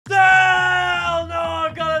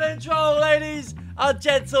and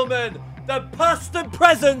gentlemen, the past and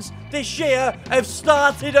presents this year have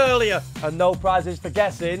started earlier. And no prizes for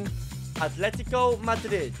guessing. Atletico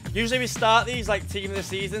Madrid. Usually we start these like team of the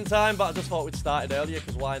season time, but I just thought we'd start it earlier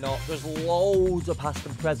because why not? There's loads of past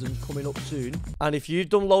and presents coming up soon. And if you've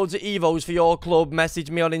done loads of Evos for your club,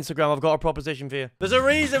 message me on Instagram. I've got a proposition for you. There's a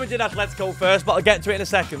reason we did Atletico first, but I'll get to it in a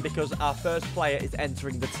second because our first player is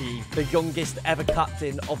entering the team. The youngest ever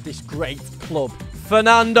captain of this great club.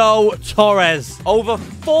 Fernando Torres. Over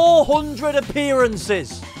 400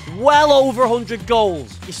 appearances. Well over 100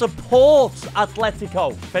 goals. He supports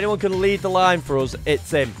Atletico. If anyone can lead the line for us,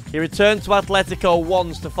 it's him. He returned to Atletico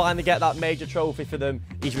once to finally get that major trophy for them.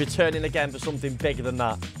 He's returning again for something bigger than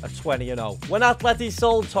that. A 20-0. When Atleti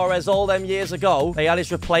sold Torres all them years ago, they had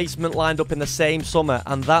his replacement lined up in the same summer,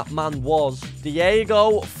 and that man was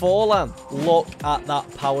Diego Forlan. Look at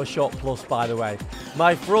that power shot plus, by the way.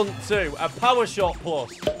 My front two, a power shot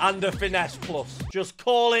plus and a finesse plus. Just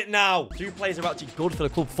call it now. Two players are actually good for the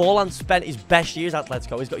club. Forlan spent his best years at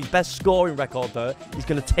Atletico. He's got his best scoring record there. He's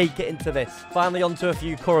going to take it into this. Finally on to a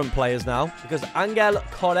few current players now, because Angel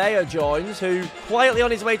Correa joins, who quietly on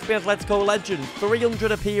his way to be an Atletico legend.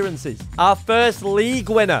 300 appearances. Our first league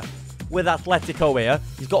winner with Atletico here.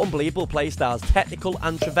 He's got unbelievable play styles, technical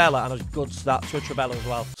and Travella, and a good stats for Travella as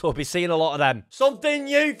well. So we'll be seeing a lot of them. Something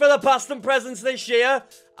new for the past and presents this year.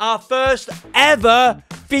 Our first ever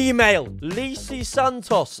female, Lisi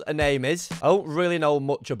Santos, her name is. I don't really know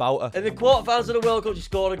much about her. In the quarterfinals of the World Cup, she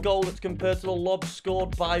scored a goal that's compared to the lob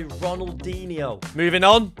scored by Ronaldinho. Moving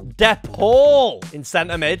on, De Paul in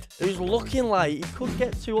centre mid, who's looking like he could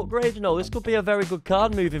get 2 upgrades. You know, this could be a very good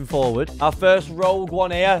card moving forward. Our first rogue one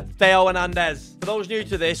here, Theo Hernandez. For those new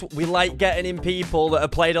to this, we like getting in people that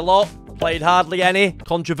have played a lot, played hardly any,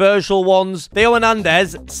 controversial ones. Theo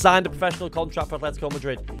Hernandez signed a professional contract for Atletico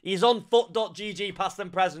Madrid. He's on foot.gg past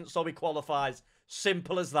and present, so he qualifies.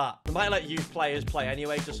 Simple as that. We might let youth players play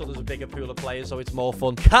anyway, just so there's a bigger pool of players, so it's more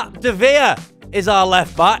fun. Capdevia is our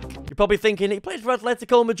left back. You're probably thinking he played for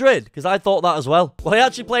Atletico Madrid, because I thought that as well. Well, he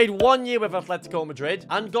actually played 1 year with Atletico Madrid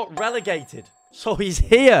and got relegated. So he's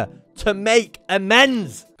here to make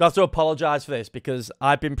amends. Got to apologize for this because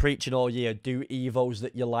I've been preaching all year, do Evos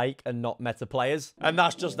that you like and not meta players. And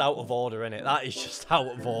that's just out of order, innit? That is just out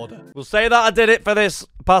of order. We'll say that I did it for this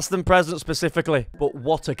past and present specifically. But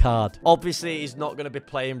what a card. Obviously, he's not going to be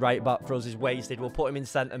playing right back for us. He's wasted. We'll put him in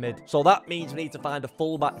centre mid. So that means we need to find a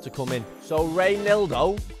fullback to come in. So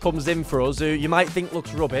Reynaldo comes in for us, who you might think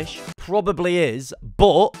looks rubbish. Probably is.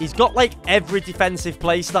 But he's got like every defensive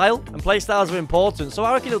play style. And play styles are important. So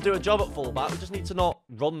I reckon he'll do a job at fullback. We just need to not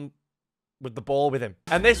run with the ball with him.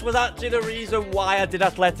 And this was actually the reason why I did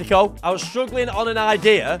Atletico. I was struggling on an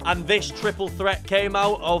idea, and this triple threat came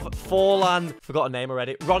out of Forlan, forgot her name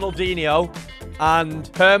already, Ronaldinho, and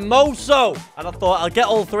Hermoso. And I thought, I'll get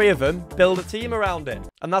all three of them, build a team around it.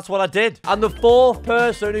 And that's what I did. And the fourth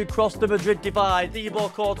person who crossed the Madrid divide,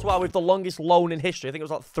 Thibaut Courtois, with the longest loan in history. I think it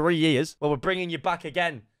was like 3 years. Well, we're bringing you back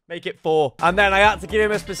again. Make it 4. And then I had to give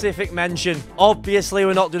him a specific mention. Obviously,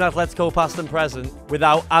 we're not doing Atletico past and present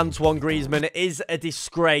without Antoine Griezmann. It is a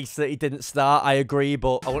disgrace that he didn't start, I agree,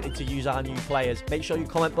 but I wanted to use our new players. Make sure you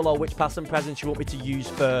comment below which past and present you want me to use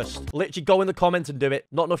first. Literally go in the comments and do it.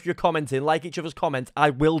 Not enough you're commenting. Like each other's comments. I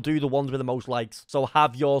will do the ones with the most likes. So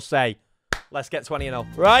have your say. Let's get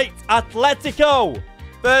 20-0. Right, Atletico.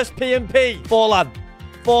 First P&P. Forlan.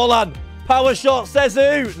 Forlan. Power shot, says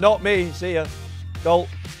who? Not me. See ya. Goal.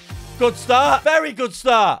 Good start. Very good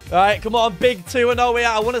start. All right, come on. Big 2-0 here.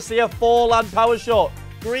 I want to see a Forlan power shot.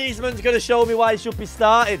 Griezmann's going to show me why he should be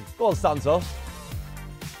starting. Go on, Santos.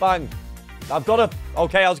 Bang. I've got to...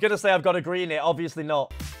 Okay, I was going to say I've got to green it. Obviously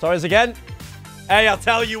not. Torres again. Hey, I'll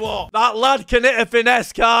tell you what. That lad can hit a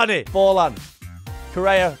finesse, can't he? Forlan.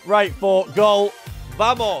 Correa. Right foot. Goal.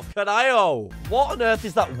 Vamos. Carayo. What on earth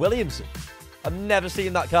is that Williamson? I've never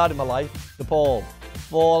seen that card in my life. De Paul.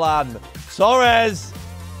 Forlan. Torres.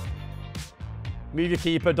 Move your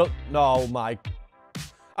keeper. Don't... No, my...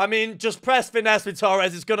 I mean, just press finesse with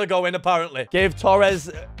Torres. It's going to go in, apparently. Give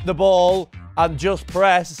Torres the ball and just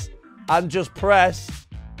press. And just press.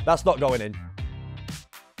 That's not going in.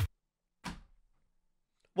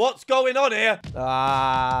 What's going on here?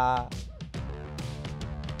 Ah.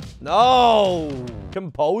 No.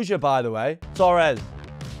 Composure, by the way. Torres.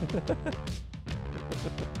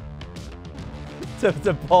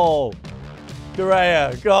 to Paul.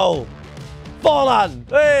 Correa. Goal. Forlan!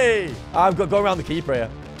 Hey! I've got to go around the keeper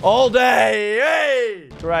here. All day! Hey!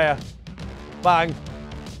 Correa. Bang.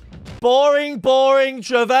 Boring, boring.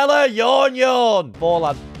 Travella. Yawn, yawn.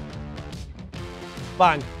 Forlan.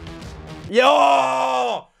 Bang.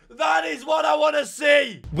 Yo! That is what I want to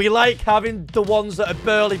see. We like having the ones that are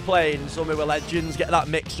barely playing. Some who are legends, get that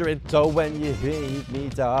mixture in. So when you hate me,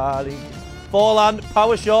 darling. Forehand,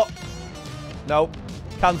 power shot. Nope.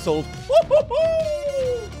 Cancelled.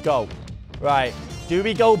 Go. Right. Do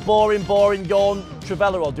we go boring, boring, yawn,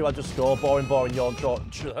 Trivella, or do I just score boring, boring, yawn,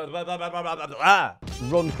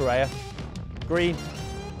 Run, Correa. Green.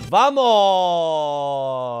 Vamos!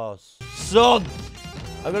 Son!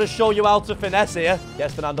 I'm going to show you how to finesse here.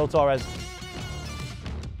 Yes, Fernando Torres.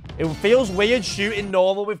 It feels weird shooting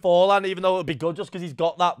normal with forehand, even though it would be good just because he's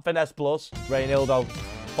got that finesse plus. Reynaldo.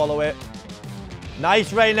 Follow it.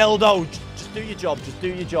 Nice, Reynaldo. Just do your job. Just do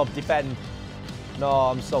your job. Defend. No,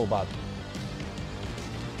 I'm so bad.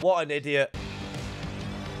 What an idiot.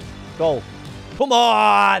 Goal. Come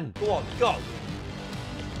on. Go on. Go.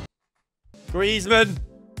 Griezmann.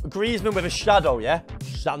 Griezmann with a shadow, yeah?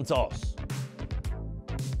 Santos.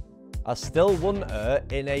 I still want her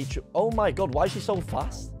in a... Oh my God, why is she so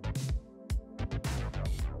fast?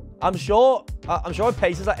 I'm sure her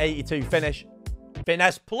pace is at 82. Finish.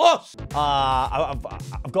 Finesse plus.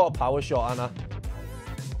 I've got a power shot, Anna.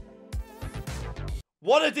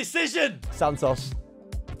 What a decision. Santos.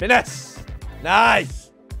 Finesse. Nice.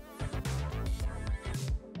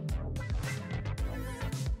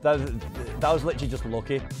 That was literally just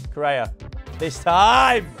lucky. Correa. This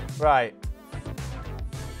time. Right.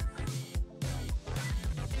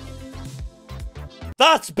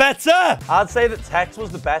 That's better! I'd say that Tex was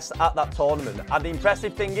the best at that tournament. And the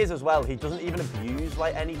impressive thing is as well, he doesn't even abuse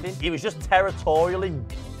like anything. He was just territorially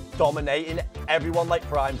dominating everyone like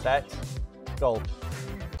prime Tex. Goal.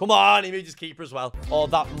 Come on, he moved his keeper as well. Oh,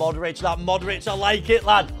 that Modric, I like it,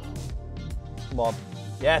 lad. Come on.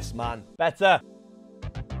 Yes, man. Better.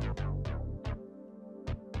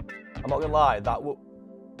 I'm not gonna lie, that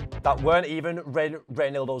weren't even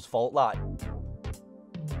Reynaldo's fault, like.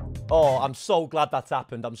 Oh, I'm so glad that's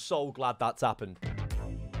happened. I'm so glad that's happened.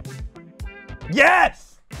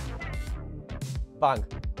 Yes! Bang.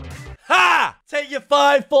 Ha! Take your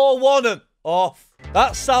 5-4-1 and off.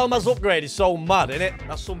 That Salma's upgrade is so mad, isn't it?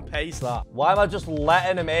 That's some pace, that. Why am I just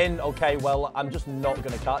letting him in? Okay, well, I'm just not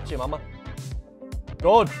going to catch him, am I?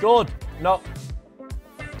 Good, good. No.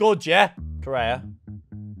 Good, yeah? Correa.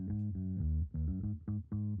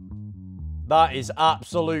 That is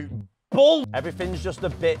absolute bull. Everything's just a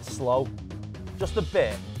bit slow. Just a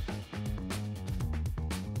bit.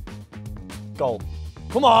 Goal.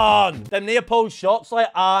 Come on! Them near post shots like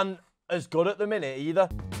aren't as good at the minute either.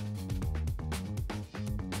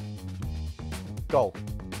 Goal.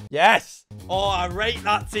 Yes! Oh, I rate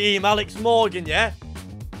that team. Alex Morgan, yeah?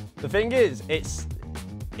 The thing is, it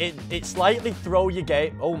slightly throws your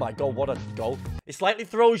game. Oh my God, what a goal. It slightly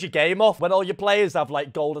throws your game off when all your players have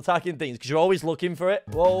like gold attacking things because you're always looking for it.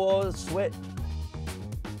 Whoa, whoa, switch.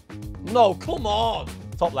 No, come on.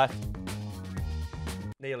 Top left.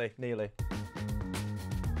 Nearly, nearly.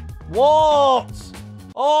 What?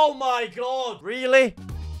 Oh my God. Really?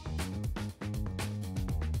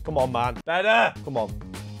 Come on, man. Better. Come on.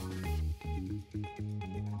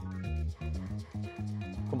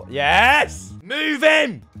 Come on. Yes. Move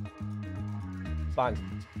him. Bang.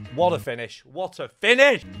 What a finish. What a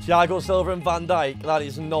finish. Thiago Silva and Van Dijk. That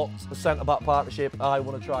is not a centre-back partnership I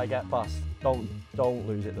want to try get past. Don't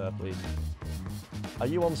lose it there, please. Are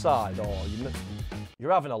you onside? Oh,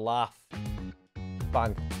 you're having a laugh.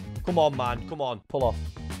 Bang. Come on, man. Come on. Pull off.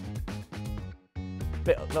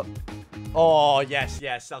 No. Oh, yes,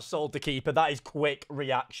 yes. I've sold the keeper. That is quick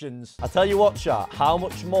reactions. I tell you what, chat. How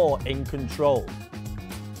much more in control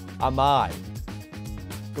am I?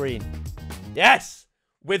 Green. Yes!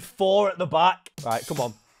 With 4 at the back. Right, come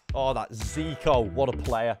on. Oh, that Zico. What a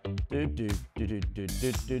player.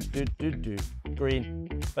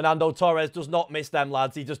 Green. Fernando Torres does not miss them,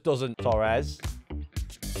 lads. He just doesn't. Torres.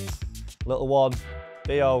 Little one.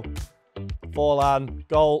 Theo. Forlan.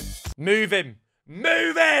 Goal. Move him.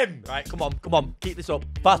 Move him! Right, come on. Come on. Keep this up.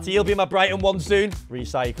 Fatty, he'll be my Brighton one soon.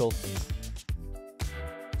 Recycle.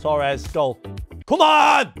 Torres. Goal. Come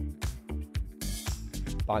on!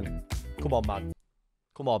 Bang. Come on, man.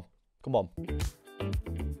 Come on. Come on.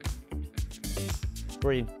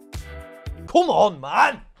 Green. Come on,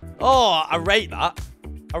 man. Oh, I rate that.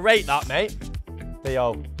 I rate that, mate.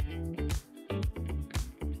 Theo.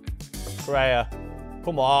 Correa.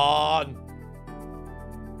 Come on.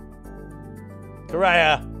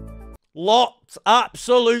 Correa. Locked.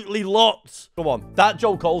 Absolutely locked. Come on. That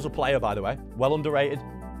Joe Cole's a player, by the way. Well underrated.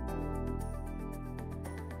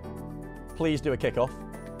 Please do a kickoff.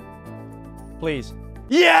 Please.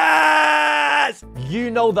 Yes!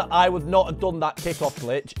 You know that I would not have done that kickoff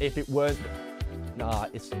glitch if it weren't... Nah,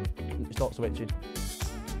 it's not switching.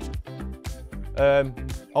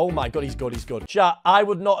 Oh my god, he's good, he's good. Chat, I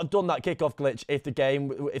would not have done that kickoff glitch if the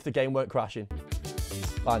game weren't crashing.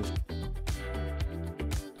 Fine.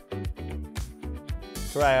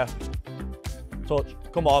 Correa. Touch.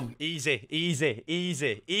 Come on. Easy, easy,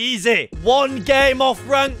 easy, easy. One game off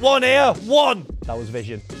rank 1 here. One. That was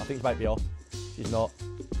vision. I think she might be off. She's not.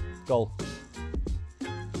 Goal.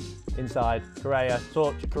 Inside. Correa.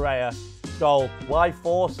 Touch. Correa. Goal. Why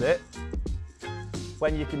force it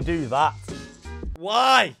when you can do that?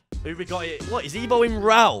 Why? Who we got here? What, is Evo in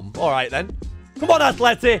Realm? All right, then. Come on,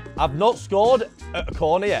 Atleti. I've not scored at a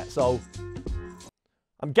corner yet, so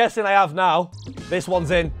I'm guessing I have now. This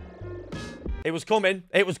one's in. It was coming.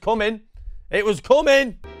 It was coming. It was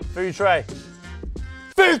coming. Food tray.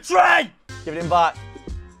 Food tray! Give it him back.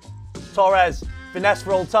 Torres. Finesse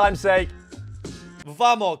for old time's sake.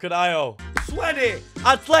 Vamos, Canayo. Sweaty.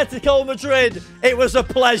 Atletico Madrid. It was a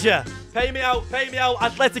pleasure. Pay me out. Pay me out.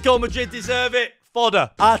 Atletico Madrid deserve it.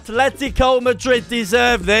 Fodder. Atletico Madrid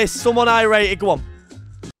deserve this. Someone irate. Go on.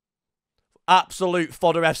 Absolute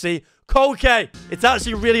fodder FC. Koke. It's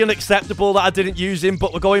actually really unacceptable that I didn't use him,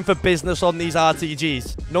 but we're going for business on these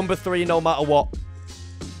RTGs. Number 3, no matter what.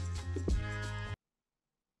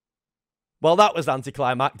 Well, that was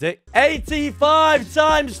anticlimactic. 85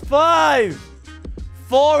 times 5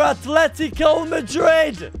 for Atletico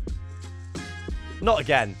Madrid. Not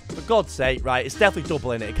again. For God's sake, right? It's definitely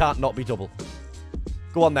doubling it. It can't not be double.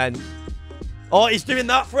 Go on, then. Oh, he's doing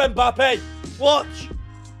that for Mbappe. Watch.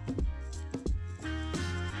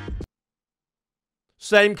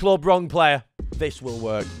 Same club, wrong player. This will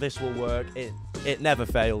work. This will work. It never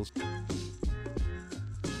fails.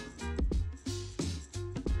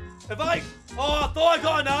 Have I... Oh, I thought I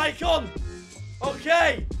got an icon.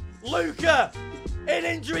 Okay. Luca. In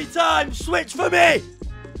injury time. Switch for me.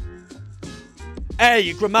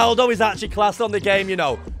 Hey, Grimaldo is actually classed on the game, you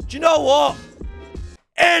know. Do you know what?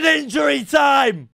 In injury time.